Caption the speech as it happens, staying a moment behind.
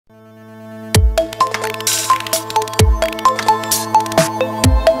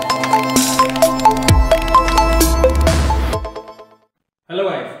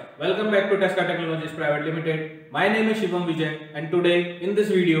Tesca Technologies Private Limited. My name is Shivam Vijay and today in this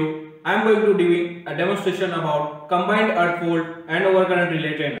video I am going to do a demonstration about combined earth fault and overcurrent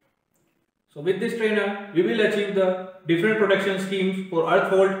relay trainer. So with this trainer we will achieve the different protection schemes for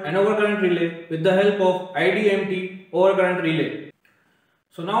earth fault and overcurrent relay with the help of IDMT overcurrent relay.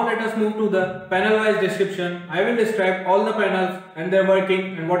 So now let us move to the panel wise description. I will describe all the panels and their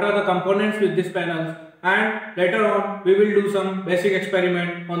working and what are the components with these panels, and later on we will do some basic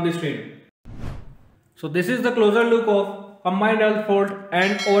experiment on this trainer. So this is the closer look of combined earth fault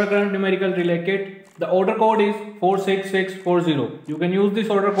and overcurrent numerical relay kit. The order code is 46640. You can use this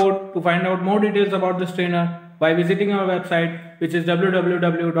order code to find out more details about this trainer by visiting our website, which is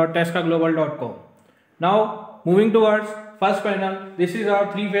www.tescaglobal.com. Now moving towards first panel, this is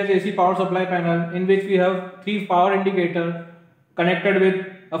our 3-phase AC power supply panel in which we have 3 power indicators connected with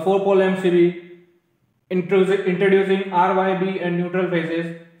a 4-pole MCB introducing R, Y, B and neutral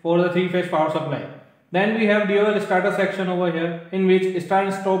phases for the 3-phase power supply. Then we have dual starter section over here in which start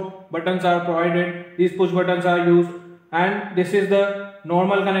and stop buttons are provided. These push buttons are used, and this is the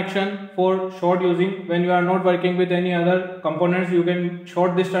normal connection for short using. When you are not working with any other components, you can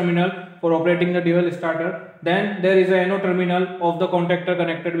short this terminal for operating the dual starter. Then there is a NO terminal of the contactor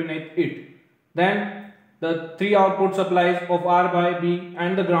connected beneath it. Then the 3 output supplies of R, Y, B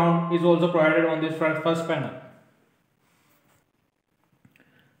and the ground is also provided on this first panel.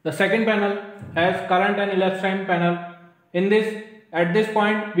 The second panel has current and elapsed time panel. At this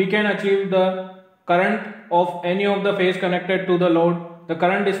point we can achieve the current of any of the phase connected to the load. The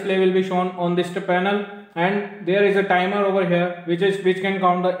current display will be shown on this panel, and there is a timer over here which can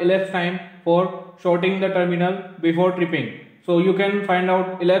count the elapsed time for shorting the terminal before tripping. So you can find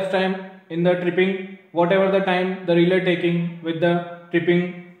out elapsed time in the tripping, whatever the time the relay taking with the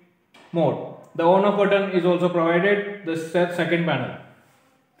tripping mode. The on off button is also provided, the second panel.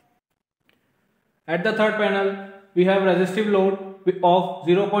 At the third panel we have resistive load of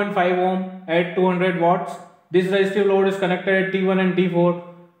 0.5 ohm at 200 watts. This resistive load is connected at T1 and T4.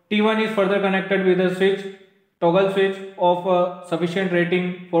 T1 is further connected with a toggle switch of sufficient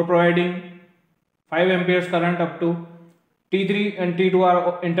rating for providing 5 amperes current up to. T3 and T2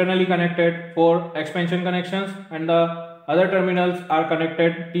 are internally connected for expansion connections, and the other terminals are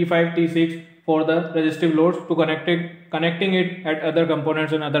connected T5, T6 for the resistive loads to connecting it at other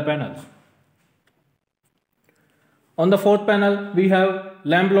components and other panels. On the fourth panel we have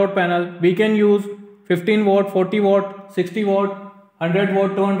lamp load panel. We can use 15 watt, 40 watt, 60 watt, 100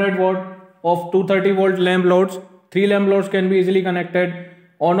 watt, 200 watt of 230 volt lamp loads. 3 lamp loads can be easily connected.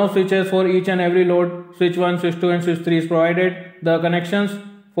 On-off switches for each and every load, switch 1, switch 2 and switch 3 is provided. The connections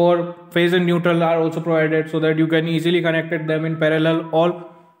for phase and neutral are also provided so that you can easily connect them in parallel or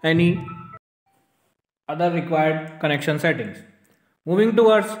any other required connection settings. Moving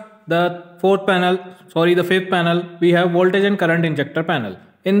towards the fifth panel, we have voltage and current injector panel.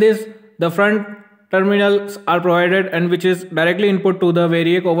 In this, the front terminals are provided and which is directly input to the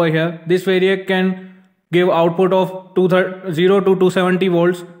variac over here. This variac can give output of 0 to 270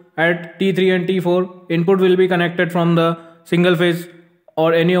 volts at T3 and T4. Input will be connected from the single phase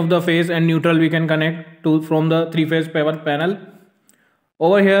or any of the phase, and neutral we can connect to from the 3-phase power panel.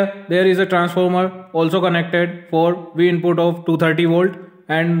 Over here there is a transformer also connected for V input of 230 volt,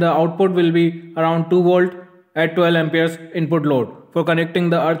 and the output will be around 2 volt at 12 amperes input load for connecting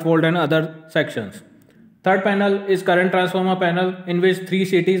the earth fault and other sections. Third panel is current transformer panel in which 3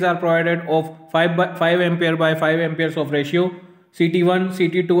 CTs are provided of 5 ampere by 5 amperes of ratio. CT1,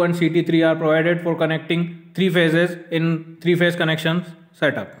 CT2 and CT3 are provided for connecting 3 phases in 3-phase connections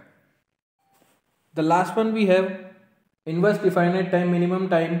setup. The last one we have inverse definite time minimum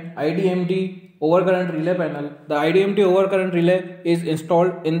time IDMT overcurrent relay panel. The IDMT overcurrent relay is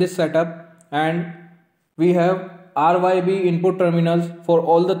installed in this setup, and we have RYB input terminals for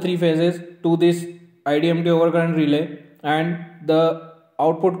all the 3 phases to this IDMT overcurrent relay, and the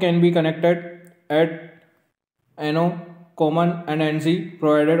output can be connected at NO, common and NC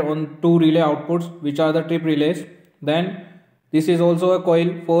provided on 2 relay outputs which are the trip relays. Then this is also a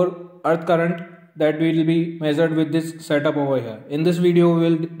coil for earth current that will be measured with this setup over here. In this video we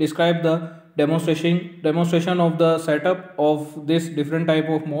will describe the demonstration of the setup of this different type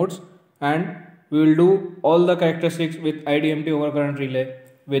of modes, and we will do all the characteristics with IDMT overcurrent relay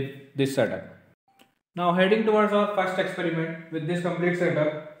with this setup. Now heading towards our first experiment with this complete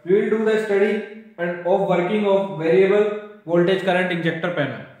setup, we will do the study of working of variable voltage current injector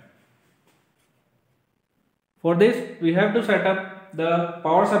panel. For this we have to set up the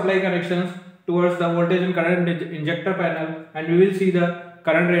power supply connections towards the voltage and current injector panel, and we will see the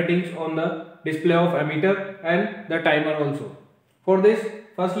current ratings on the display of ammeter and the timer also. For this,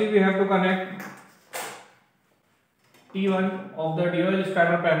 firstly we have to connect T1 of the DOL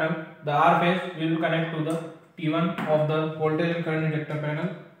starter panel. The R phase will connect to the T1 of the voltage and current injector panel.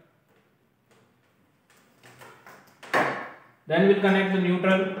 Then we'll connect the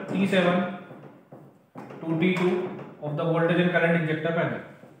neutral T7 to T2 of the voltage and current injector panel.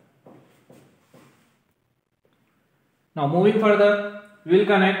 Now moving further, we will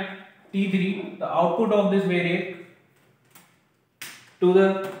connect T3, the output of this variac, to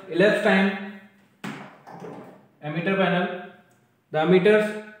the elapsed time emitter panel. The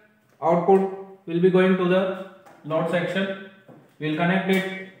emitters output will be going to the load section. We will connect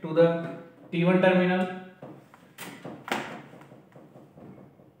it to the T1 terminal.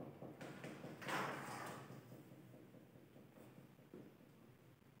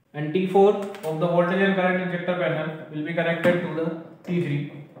 And T4 of the voltage and current injector panel will be connected to the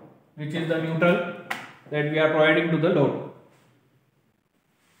T3, which is the neutral that we are providing to the load.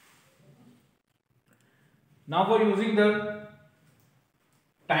 Now for using the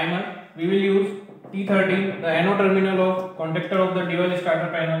timer, we will use T13, the NO terminal of contactor of the DOL starter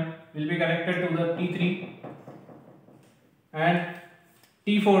panel will be connected to the T3, and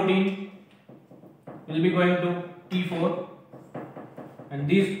T14 will be going to T4. And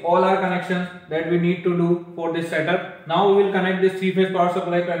these all are connections that we need to do for this setup. Now we will connect this 3-phase power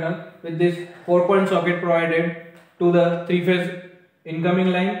supply panel with this 4-point socket provided to the 3-phase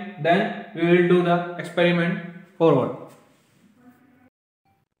incoming line. Then we will do the experiment forward.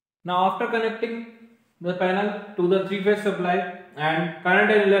 Now after connecting the panel to the 3-phase supply, and current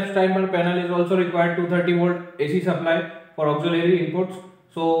and elapsed timer panel is also required 230 volt AC supply for auxiliary inputs.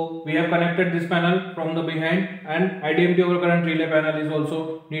 So we have connected this panel from the behind, and IDMT overcurrent relay panel is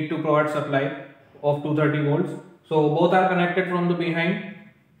also need to provide supply of 230 volts. So both are connected from the behind.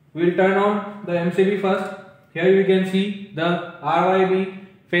 We will turn on the MCB first. Here you can see the RYB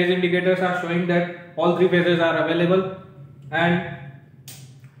phase indicators are showing that all 3 phases are available, and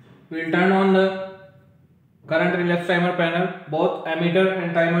we will turn on the current and elapsed timer panel. Both emitter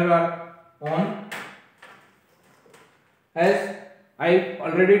and timer are on. As I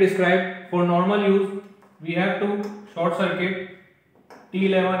already described, for normal use we have to short circuit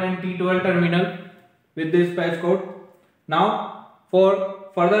T11 and T12 terminal with this patch code. Now for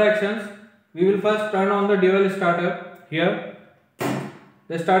further actions, we will first turn on the DOL starter. Here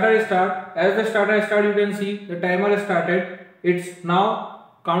the starter is start. As the starter is start, you can see the timer is started. It's now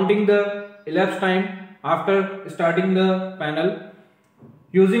counting the elapsed time after starting the panel.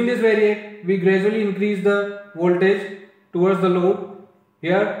 Using this variac, we gradually increase the voltage towards the load.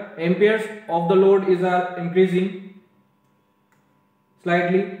 Here amperes of the load are increasing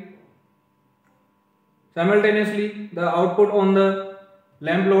slightly. Simultaneously, the output on the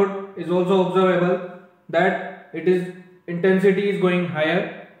lamp load is also observable, that it is intensity is going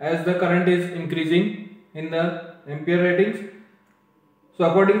higher as the current is increasing in the ampere ratings. So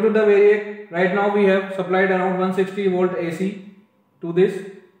according to the variac, right now we have supplied around 160 volt AC to this,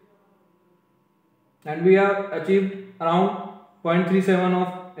 and we have achieved around 0.37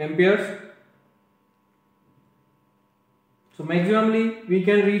 of amperes. So maximally we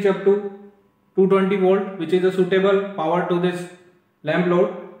can reach up to 220 volt, which is a suitable power to this lamp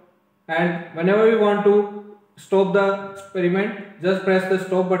load. And whenever we want to stop the experiment, just press the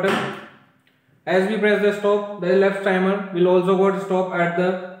stop button. As we press the stop, the elapsed timer will also got stop at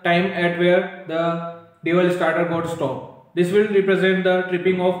the time at where the DOL starter got stopped. This will represent the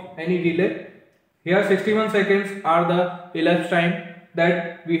tripping of any delay. Here 61 seconds are the elapsed time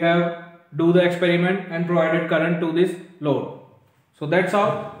that we have do the experiment and provided current to this load. So that's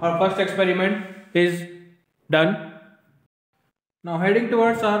how our first experiment is done. Now heading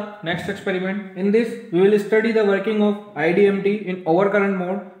towards our next experiment. In this we will study the working of IDMT in overcurrent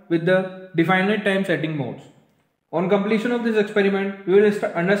mode with the definite time setting modes. On completion of this experiment, we will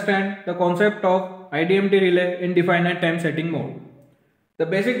understand the concept of IDMT relay in definite time setting mode. The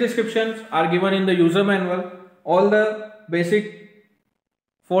basic descriptions are given in the user manual. All the basic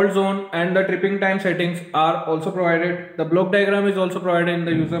fault zone and the tripping time settings are also provided. The block diagram is also provided in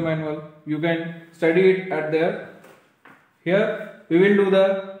the user manual. You can study it at there. Here we will do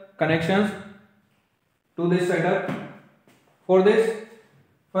the connections to this setup. For this,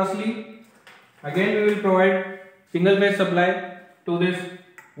 firstly, again we will provide single phase supply to this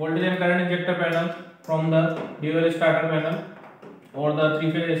voltage and current injector panel from the DOL starter panel or the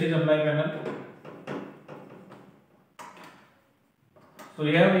 3-phase AC supply panel. So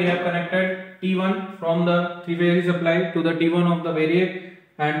here we have connected T1 from the 3-phase AC supply to the T1 of the variac,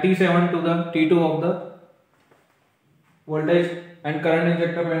 and T7 to the T2 of the voltage and current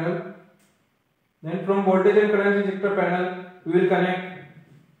injector panel. Then from voltage and current injector panel we will connect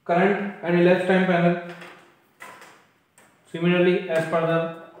current and elapsed time panel. Similarly, as per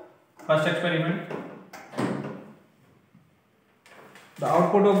the first experiment, the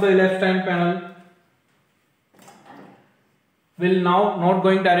output of the elapsed time panel will now not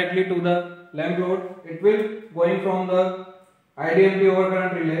going directly to the lamp load. It will going from the IDMP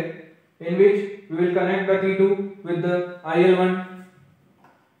overcurrent relay, in which we will connect the T2 with the IL1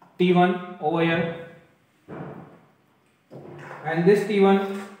 T1 over here, and this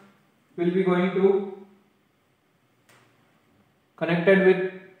T1 will be going to connected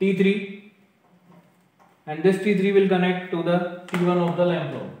with T3, and this T3 will connect to the T1 of the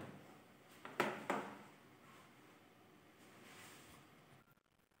lamp load.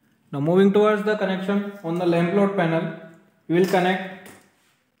 Now moving towards the connection on the lamp load panel, we will connect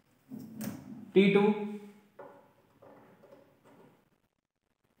T2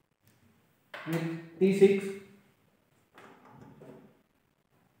 with T6,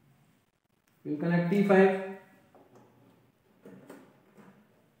 we will connect T5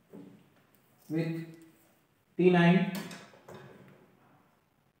 with T9,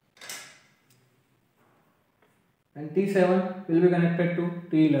 and T7 will be connected to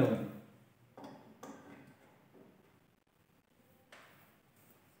T11.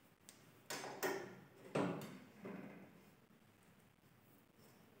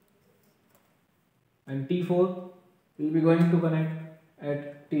 And T4 will be going to connect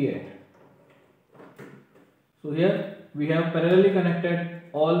at T8. So here we have parallelly connected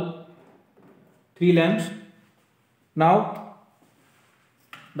all three lamps. Now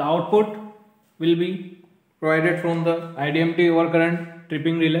the output will be provided from the IDMT overcurrent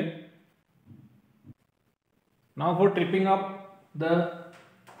tripping relay. Now for tripping up the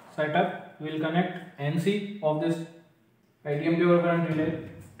setup, we will connect NC of this IDMT overcurrent relay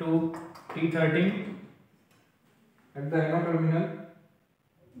to T13 at the anode terminal.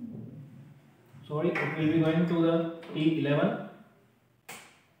 Sorry, it will be going to the T11,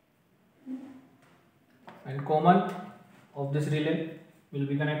 and common of this relay will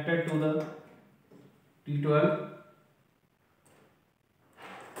be connected to the T12,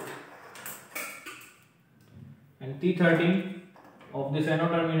 and T13 of this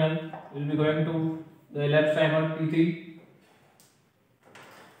anode terminal will be going to the elapsed timer T3,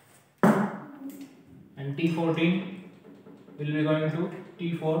 and T14 will be going to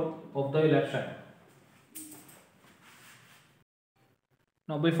T4 of the elapsed timer.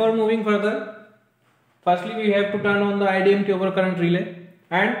 Now before moving further, firstly we have to turn on the IDMT overcurrent relay,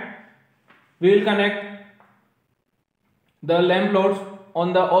 and we will connect the lamp loads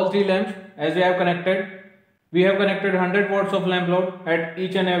on the all three lamps as we have connected. We have connected 100 watts of lamp load at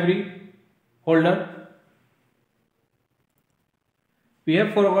each and every holder. We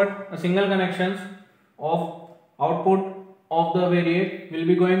have forgot a single connections of output of the variate will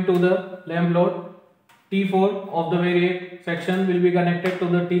be going to the lamp load. T4 of the variate section will be connected to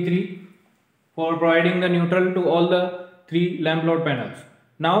the T3 for providing the neutral to all the three lamp load panels.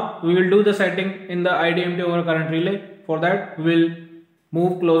 Now we will do the setting in the IDMT overcurrent relay. For that we will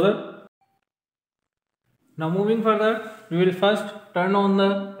move closer. Now moving further, we will first turn on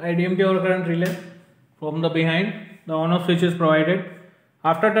the IDMT overcurrent relay from the behind. The on off switch is provided.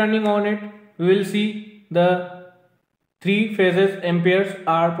 After turning on it, we will see the three phases amperes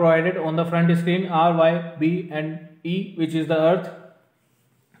are provided on the front screen: R, Y, B and E, which is the earth.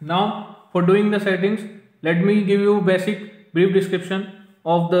 Now for doing the settings, let me give you basic brief description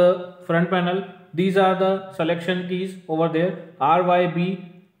of the front panel. These are the selection keys over there: R, Y, B,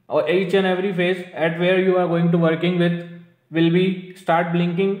 or each and every phase at where you are going to working with will be start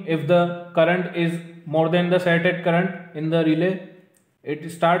blinking if the current is more than the set current in the relay. It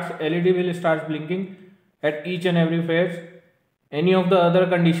starts, LED will start blinking at each and every phase. Any of the other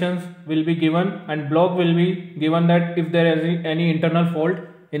conditions will be given, and block will be given that if there is any internal fault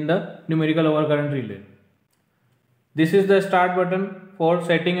in the numerical overcurrent relay. This is the start button for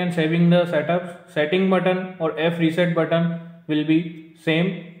setting and saving the setups. Setting button or F reset button will be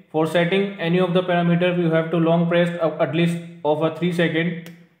same. For setting any of the parameter, you have to long press at least of a 3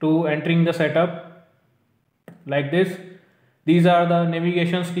 second to entering the setup like this. These are the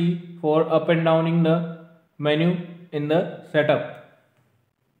navigation key for up and downing the menu in the setup.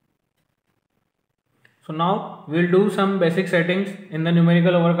 So now we will do some basic settings in the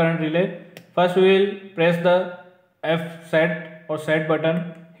numerical overcurrent relay. First we will press the F set or set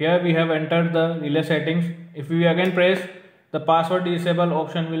button. Here we have entered the relay settings. If we again press, the password disable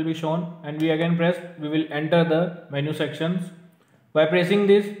option will be shown, and we again press, we will enter the menu sections. By pressing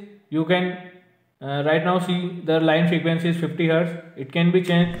this, you can right now see the line frequency is 50 Hz. It can be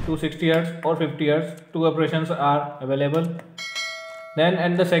changed to 60 Hz or 50 Hz. Two operations are available. Then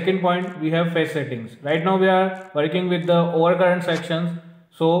at the second point we have phase settings. Right now we are working with the overcurrent sections,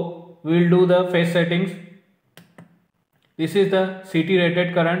 so we will do the phase settings. This is the CT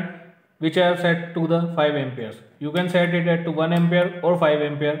rated current which I have set to the 5 amperes. You can set it at to 1 ampere or 5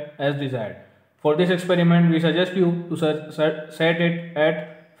 ampere as desired. For this experiment we suggest you to set it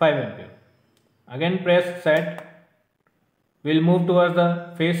at 5 ampere. Again press set. We will move towards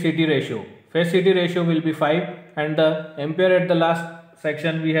the phase CT ratio. Phase CT ratio will be 5 and the ampere at the last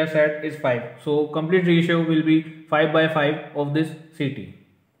section we have set is 5. So complete ratio will be 5 by 5 of this CT.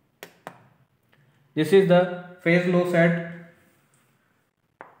 This is the phase low set.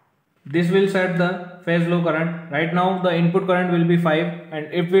 This will set the phase low current. Right now the input current will be 5 and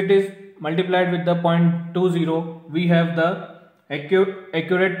if it is multiplied with the 0.20, we have the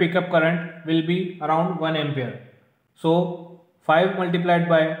accurate pickup current will be around 1 ampere. So 5 multiplied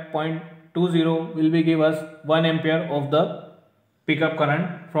by 0.20 will be give us 1 ampere of the pickup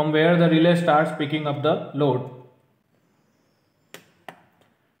current from where the relay starts picking up the load.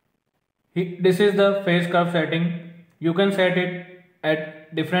 This is the phase curve setting. You can set it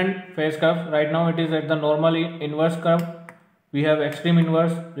at different phase curves. Right now it is at the normal inverse curve. We have extreme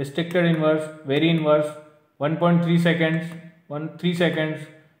inverse, restricted inverse, very inverse, 1.3 seconds, 3 seconds,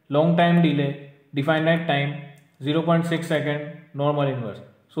 long time delay, definite time, 0.6 second, normal inverse.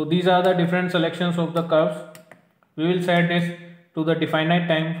 So these are the different selections of the curves. We will set this to the definite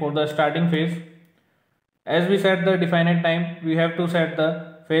time for the starting phase. As we set the definite time, we have to set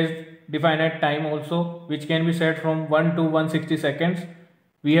the phase definite time also, which can be set from 1 to 160 seconds.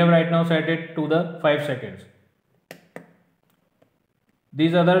 We have right now set it to the 5 seconds.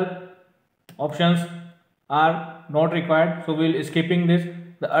 These other options are not required, so we will skipping this.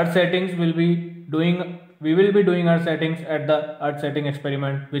 The earth settings we will be doing earth settings at the earth setting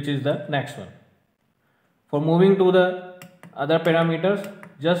experiment, which is the next one. For moving to the other parameters,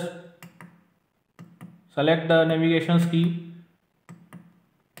 just select the navigation key.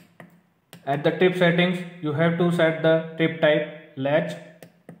 At the trip settings, you have to set the trip type latch.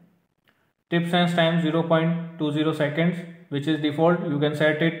 Trip sense time 0.20 seconds, which is default. You can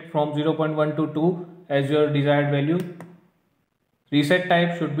set it from 0.1 to 2 as your desired value. Reset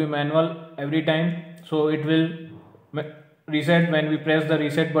type should be manual every time, so it will reset when we press the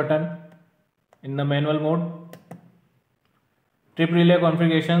reset button in the manual mode. Trip relay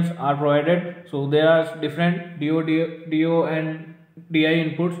configurations are provided, so there are different DO and DI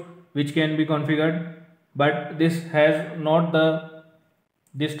inputs which can be configured, but this has not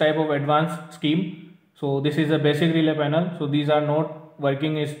this type of advanced scheme. So this is a basic relay panel, so these are not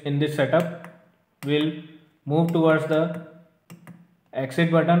working in this setup. We'll move towards the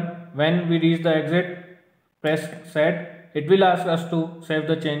exit button. When we reach the exit, press set. It will ask us to save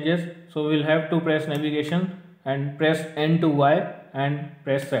the changes, so we'll have to press navigation and press N to Y and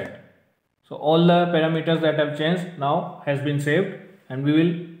press set. So all the parameters that have changed now has been saved and we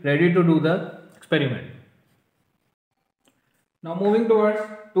will ready to do the experiment. Now moving towards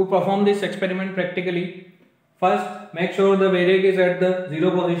to perform this experiment practically. First, make sure the variac is at the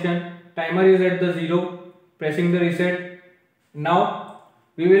 0 position, timer is at the 0, pressing the reset. Now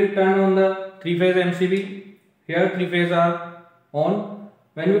we will turn on the 3-phase MCB. Here 3 phases are on.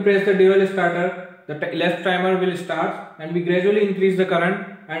 When we press the dual starter, the left timer will start and we gradually increase the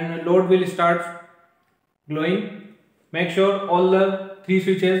current and load will start glowing. Make sure all the 3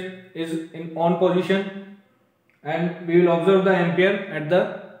 switches is in on position and we will observe the ampere at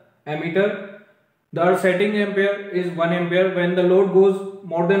the ammeter. The setting ampere is 1 ampere. When the load goes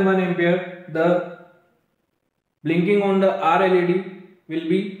more than 1 ampere, the blinking on the R LED will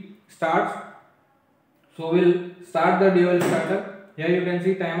be starts. So we'll start the dual starter. Here you can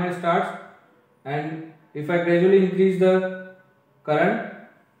see timer starts, and if I gradually increase the current,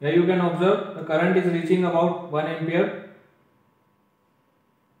 here you can observe the current is reaching about 1 ampere.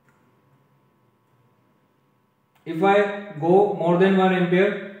 If I go more than 1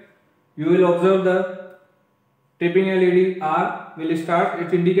 ampere, you will observe the tripping LED R will start.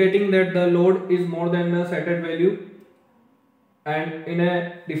 It's indicating that the load is more than the set value, and in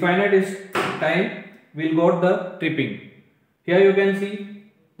a definite time we'll got the tripping. Here you can see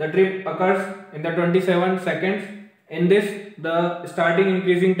the trip occurs in the 27 seconds. In this, the starting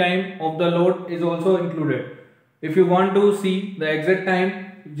increasing time of the load is also included. If you want to see the exact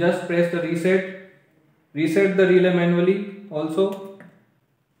time, just press the reset the relay manually also,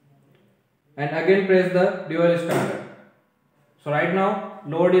 and again press the dual starter. So right now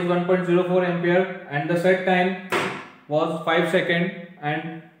load is 1.04 ampere and the set time was 5 seconds,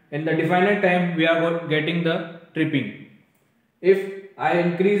 and in the definite time we are getting the tripping. If I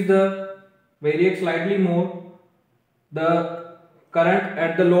increase the variac slightly more, the current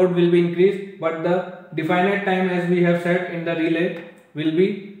at the load will be increased, but the definite time as we have set in the relay will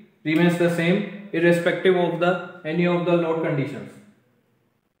be remains the same irrespective of the any of the load conditions.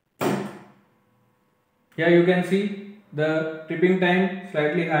 Here you can see the tripping time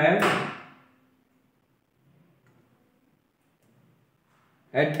slightly higher.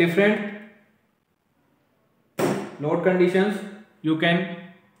 At different load conditions, you can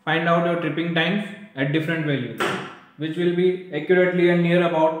find out your tripping times at different values, which will be accurately and near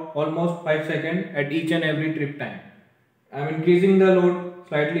about almost 5 seconds at each and every trip time. I am increasing the load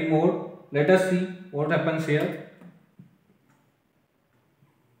slightly more. Let us see what happens here.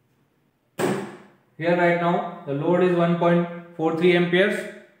 Here right now the load is 1.43 amperes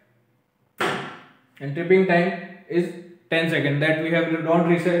and tripping time is 10 seconds. That we have don't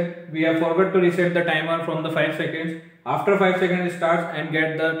reset. We have forgot to reset the timer from the 5 seconds. After 5 seconds it starts and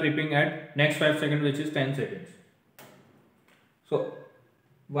get the tripping at next 5 seconds, which is 10 seconds. So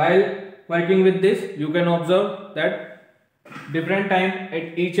while working with this, you can observe that different time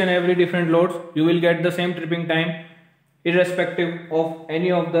at each and every different loads, you will get the same tripping time irrespective of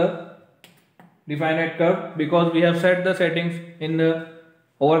any of the definite curve, because we have set the settings in the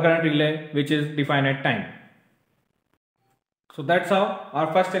overcurrent relay which is definite time. So that's how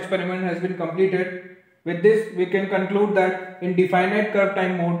our first experiment has been completed. With this we can conclude that in definite curve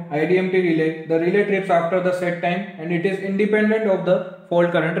time mode IDMT relay, the relay trips after the set time and it is independent of the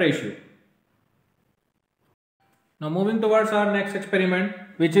fault current ratio. Now moving towards our next experiment,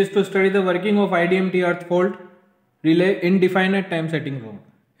 which is to study the working of IDMT earth fault relay in definite time setting zone.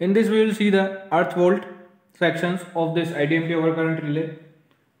 In this we will see the earth fault sections of this IDMT overcurrent relay.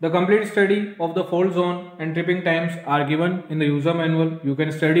 The complete study of the fault zone and tripping times are given in the user manual. You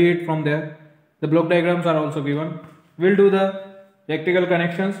can study it from there. The block diagrams are also given. We'll do the electrical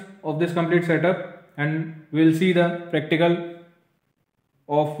connections of this complete setup and we'll see the practical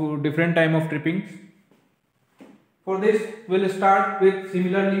of different time of trippings. For this we'll start with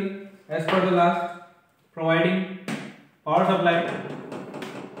similarly as per the last, providing power supply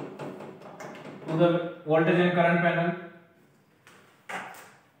to the voltage and current panel.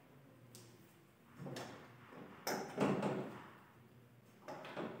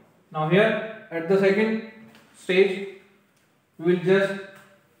 Now here at the second stage we will just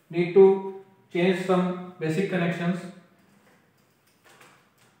need to change some basic connections.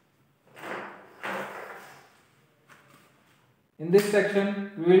 In this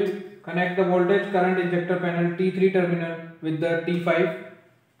section we will connect the voltage current injector panel T3 terminal with the T5,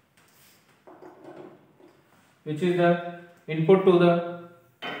 which is the input to the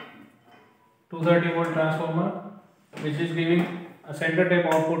 230 volt transformer, which is giving a center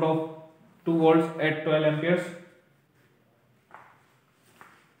tap output of 2 volts at 12 amperes.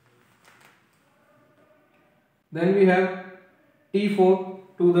 Then we have T4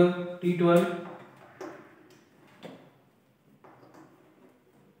 to the T12,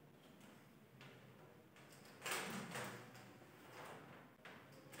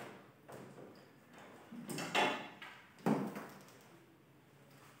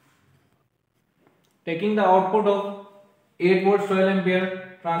 taking the output of 8 volts 12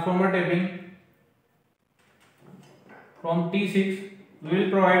 ampere transformer tapping from T6, we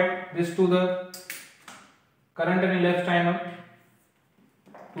will provide this to the current and elapsed timer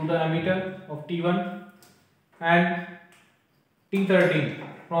to the ammeter of T1, and T13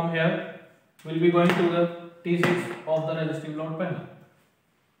 from here will be going to the T6 of the resistive load panel.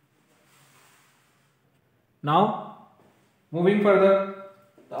 Now moving further,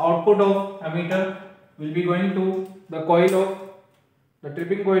 the output of ammeter will be going to the coil of the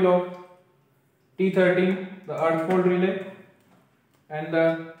tripping coil of T13, the earth fault relay, and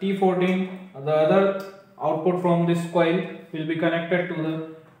the T14, the other output from this coil, will be connected to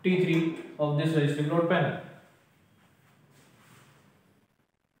the T3 of this resistive load panel.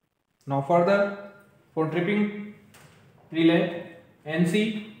 Now further, for tripping relay,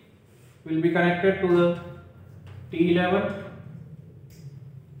 NC will be connected to the T11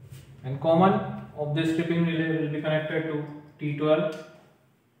 and common of this tripping relay will be connected to T12.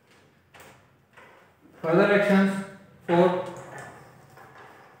 Further actions for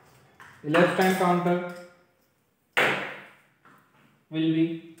elapsed time counter will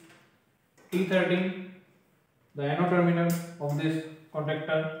be T13, the anode terminal of this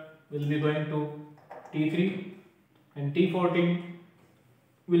contactor will be going to T3, and T14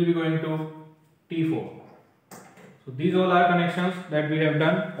 will be going to T4. So these all are connections that we have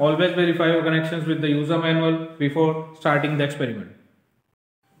done. Always verify your connections with the user manual before starting the experiment.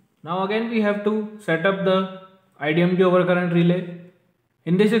 Now again we have to set up the IDMT overcurrent relay.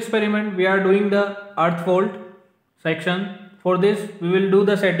 In this experiment we are doing the earth fault section For this we will do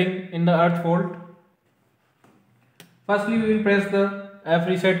the setting in the earth fault. Firstly we will press the F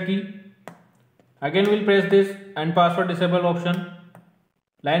reset key. Again we will press this and password disable option.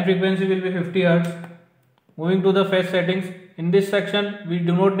 Line frequency will be 50 Hz. Moving to the phase settings. In this section we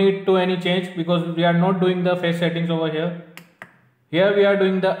do not need to any change because we are not doing the phase settings over here. Here we are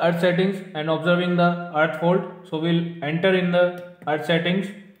doing the earth settings and observing the earth fault. So we'll enter in the earth settings.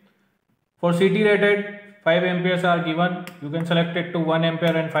 For CT rated 5 amperes are given. You can select it to 1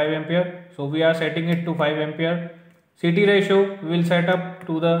 ampere and 5 ampere. So we are setting it to 5 ampere. CT ratio we will set up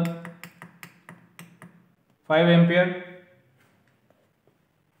to the 5 ampere.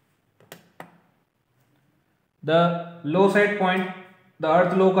 The low set point, the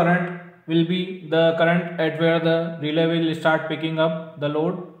earth low current will be the current at where the relay will start picking up the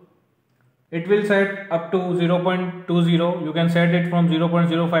load. It will set up to 0.20. You can set it from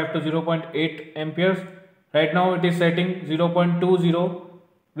 0.05 to 0.8 amperes. Right now it is setting 0.20,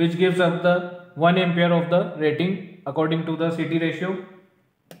 which gives us the 1 ampere of the rating according to the CT ratio.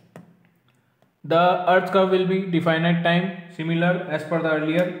 The earth curve will be definite time, similar as per the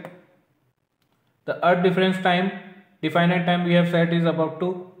earlier. The earth difference time, definite time we have set is about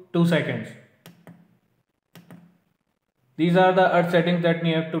to 2 seconds. These are the earth settings that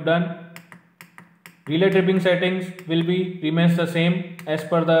we have to done. Relay tripping settings will be remains the same as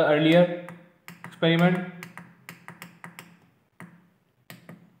per the earlier experiment.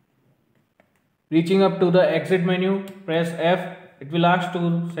 Reaching up to the exit menu, press F. It will ask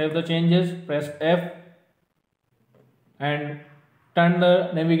to save the changes. Press F and turn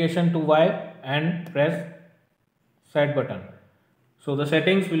the navigation to Y and press set button. So the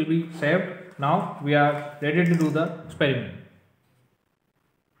settings will be saved. Now we are ready to do the experiment.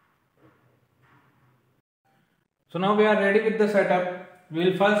 So now we are ready with the setup. We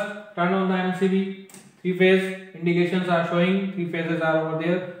will first turn on the MCB. 3 phase indications are showing. 3 phases are over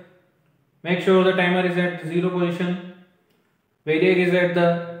there. Make sure the timer is at 0 position. Variac is at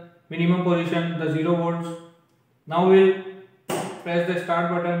the minimum position, the 0 volts. Now we will press the start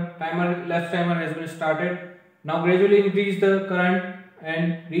button. Left timer has been started. Now gradually increase the current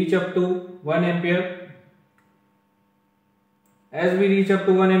and reach up to 1 ampere. As we reach up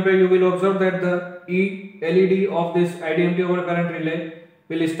to 1 ampere, you will observe that the E LED of this IDMT over current relay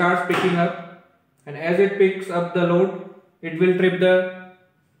will start picking up, and as it picks up the load, it will trip the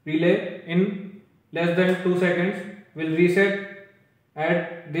relay in less than 2 seconds. We'll reset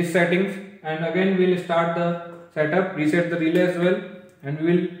at this settings and again we'll start the setup, reset the relay as well, and we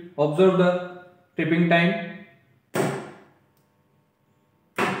will observe the tripping time,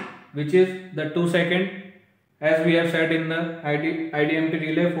 which is the 2 second as we have set in the IDMT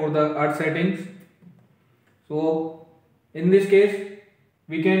relay for the earth settings. So in this case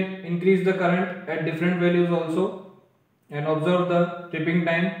we can increase the current at different values also and observe the tripping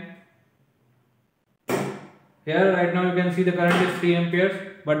time. Here right now you can see the current is 3 amperes,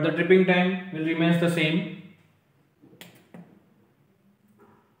 but the tripping time will remains the same.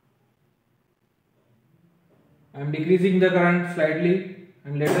 I am decreasing the current slightly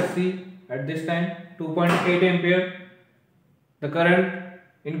and let us see at this time 2.8 ampere. The current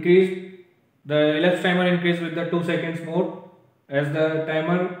increased, the elapsed timer increased with the 2 seconds more, as the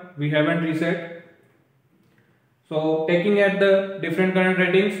timer we haven't reset. So taking at the different current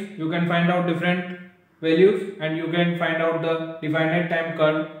ratings, you can find out different values and you can find out the definite time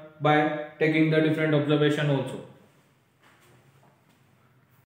curve by taking the different observation also.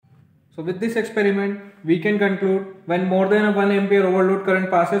 So with this experiment, we can conclude when more than a 1 ampere overload current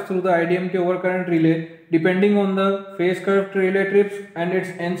passes through the IDMT overcurrent relay, depending on the phase curve relay trips and its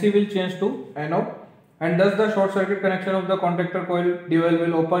NC will change to anode, and thus the short circuit connection of the contactor coil dual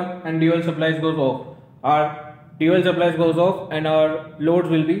will open and dual supplies goes off. Our dual supplies goes off and our loads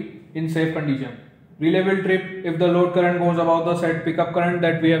will be in safe condition. Relay will trip if the load current goes above the set pickup current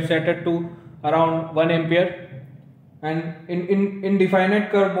that we have set it to around 1 ampere. And in definite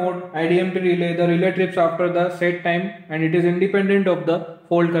curve mode, IDMT relay, the relay trips after the set time and it is independent of the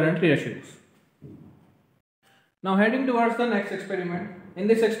fault current ratios. Now heading towards the next experiment. In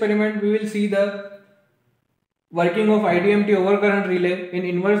this experiment, we will see the working of IDMT overcurrent relay in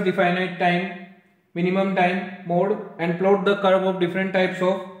inverse definite time, minimum time mode, and plot the curve of different types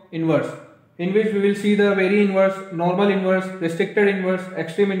of inverse, in which we will see the very inverse, normal inverse, restricted inverse,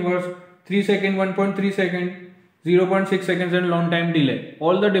 extreme inverse, 3 second, 1.3 second, 0.6 seconds and long time delay.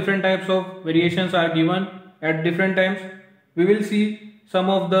 All the different types of variations are given at different times. We will see some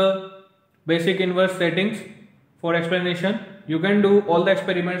of the basic inverse settings for explanation. You can do all the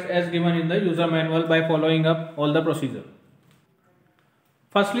experiments as given in the user manual by following up all the procedure.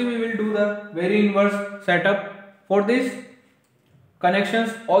 Firstly, we will do the very inverse setup. For this,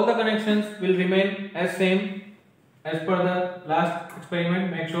 connections, all the connections will remain as same as per the last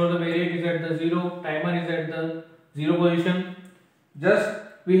experiment. Make sure the variac is at the 0, timer is at the 0 position. Just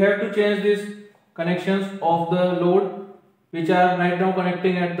we have to change these connections of the load which are right now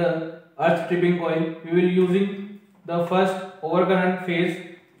connecting at the earth tripping coil. We will using the first overcurrent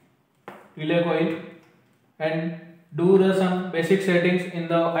phase relay coil and do the some basic settings in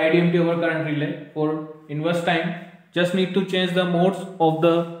the IDMT overcurrent relay for inverse time. Just need to change the modes of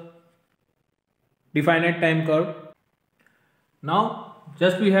the definite time curve. Now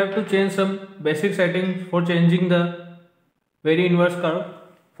just we have to change some basic settings for changing the very inverse curve.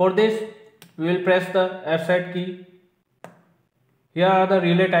 For this we will press the F7 key. Here are the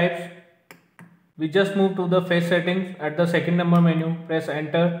relay types. We just move to the phase settings at the second number menu, press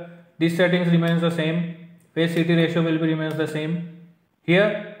enter. These settings remains the same. Phase CT ratio will be remains the same.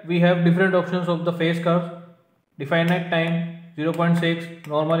 Here we have different options of the phase curves. Definite time 0.6,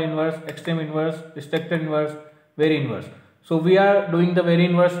 normal inverse, extreme inverse, restricted inverse, very inverse. So we are doing the very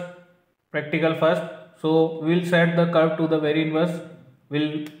inverse practical first. So we will set the curve to the very inverse.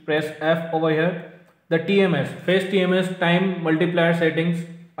 We'll press F over here. The TMS, phase TMS time multiplier settings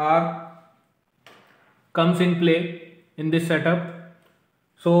comes in play in this setup.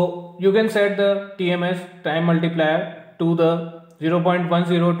 So you can set the TMS time multiplier to the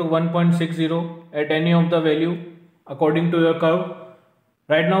 0.10 to 1.60 at any of the value according to your curve.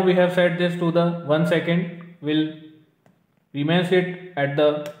 Right now we have set this to the 1 second. Will remains it at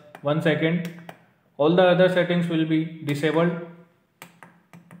the 1 second. All the other settings will be disabled.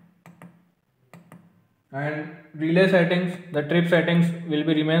 And relay settings, the trip settings will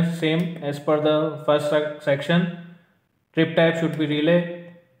be remains same as per the first section. Trip type should be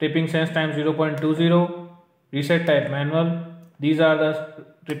relay, tripping sense time 0.20, reset type manual. These are the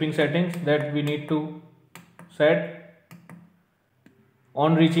tripping settings that we need to set.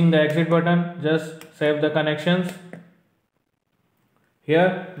 On reaching the exit button, just save the connections.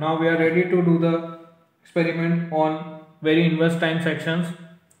 Here now we are ready to do the experiment on very inverse time sections.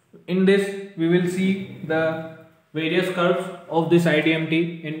 In this we will see the various curves of this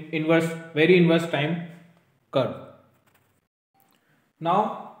IDMT in very inverse time curve.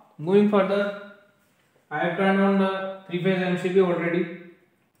 Now moving further, I have turned on the 3-phase MCB already.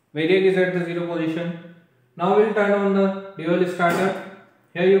 Variac is at the 0 position. Now we will turn on the dual starter.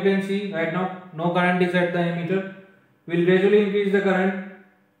 Here you can see right now no current is at the emitter. We will gradually increase the current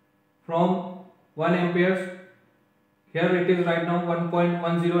from 1 amperes. Here it is right now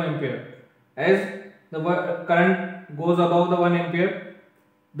 1.10 ampere. As the current goes above the 1 ampere,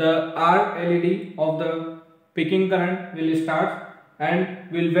 the R LED of the picking current will start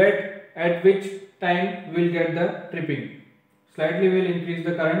and will wait at which time we will get the tripping. Slightly we will increase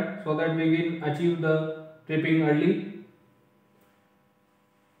the current so that we can achieve the tripping early.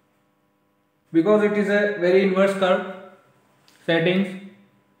 Because it is a very inverse curve settings,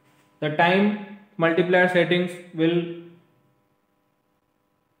 the time multiplier settings will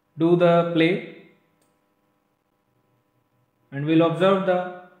do the play and we'll observe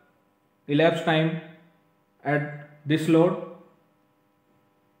the elapsed time at this load.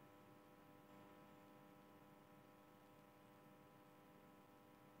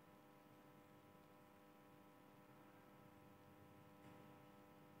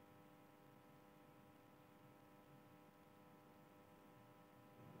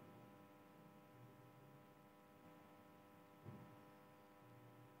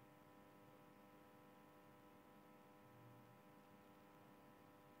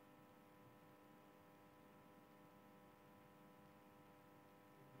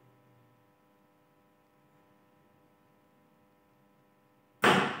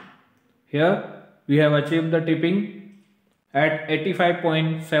 Here we have achieved the tripping at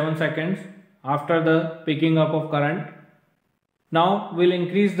 85.7 seconds after the picking up of current. Now we will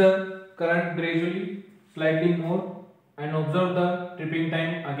increase the current gradually, slightly more, and observe the tripping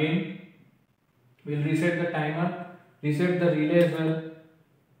time again. We will reset the timer, reset the relay as well,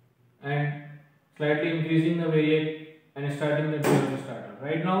 and slightly increasing the variac and starting the dual starter.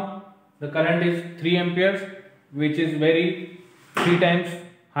 Right now the current is 3 amperes, which is 3 times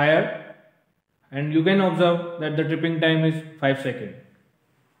higher. And you can observe that the tripping time is 5 seconds.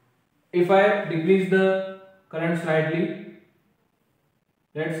 If I decrease the current slightly,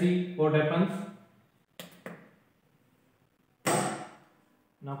 let's see what happens.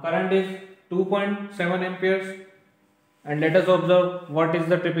 Now current is 2.7 amperes and let us observe what is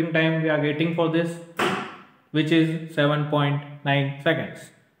the tripping time we are getting for this, which is 7.9 seconds.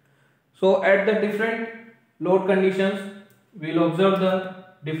 So at the different load conditions, we will observe the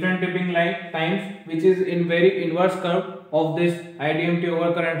different tripping times, which is in very inverse curve. of this IDMT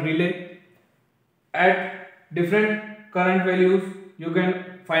overcurrent relay. At different current values, you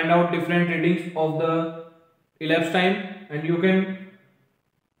can find out different readings of the elapsed time, and you can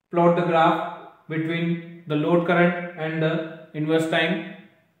plot the graph between the load current and the inverse time,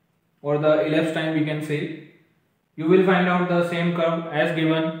 or the elapsed time we can say. You will find out the same curve as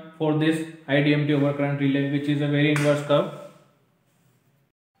given for this IDMT overcurrent relay, which is a very inverse curve.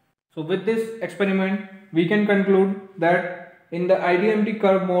 So with this experiment, we can conclude that in the IDMT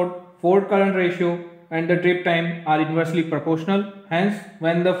curve mode, fault current ratio and the trip time are inversely proportional. Hence,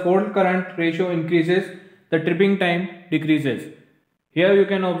 when the fault current ratio increases, the tripping time decreases. Here you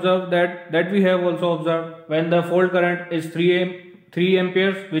can observe that we have also observed when the fault current is 3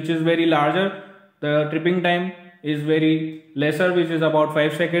 amperes, which is very larger, the tripping time is very lesser, which is about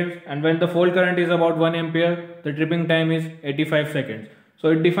 5 seconds, and when the fault current is about 1 ampere, the tripping time is 85 seconds. So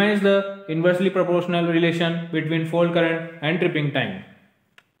it defines the inversely proportional relation between fault current and tripping time.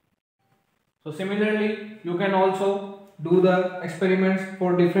 So similarly, you can also do the experiments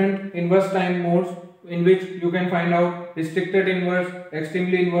for different inverse time modes, in which you can find out restricted inverse,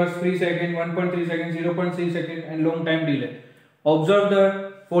 extremely inverse, 3 second, 1.3 second, 0.3 second and long time delay. Observe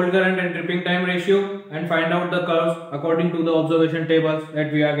the fault current and tripping time ratio and find out the curves according to the observation tables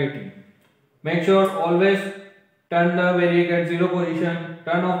that we are getting. Make sure always turn the variac at 0 position,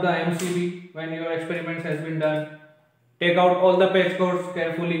 turn off the MCB when your experiments has been done. Take out all the patch cords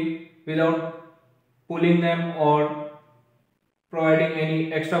carefully without pulling them or providing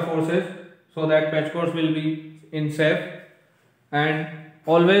any extra forces, so that patch cords will be in safe. And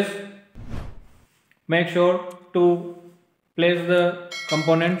always make sure to place the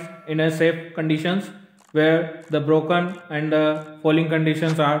components in a safe conditions where the broken and the falling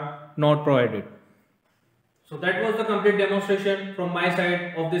conditions are not provided. So that was the complete demonstration from my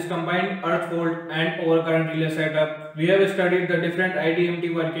side of this combined earth fault and overcurrent relay setup. We have studied the different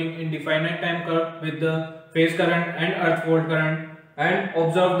IDMT working in the finite time curve with the phase current and earth fault current, and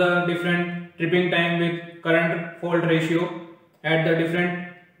observe the different tripping time with current fault ratio at the different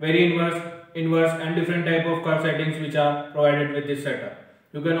very inverse and different type of curve settings which are provided with this setup.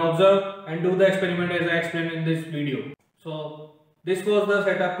 You can observe and do the experiment as I explained in this video. So this was the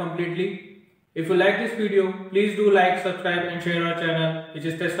setup completely. If you like this video, please do like, subscribe and share our channel, which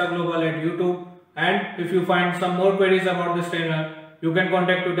is Tesca Global at YouTube. And if you find some more queries about this trainer, you can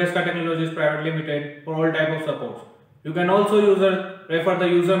contact to Tesca Technologies Private Limited for all type of supports. You can also refer the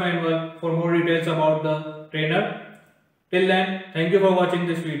user manual for more details about the trainer. Till then, thank you for watching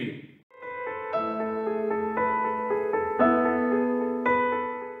this video.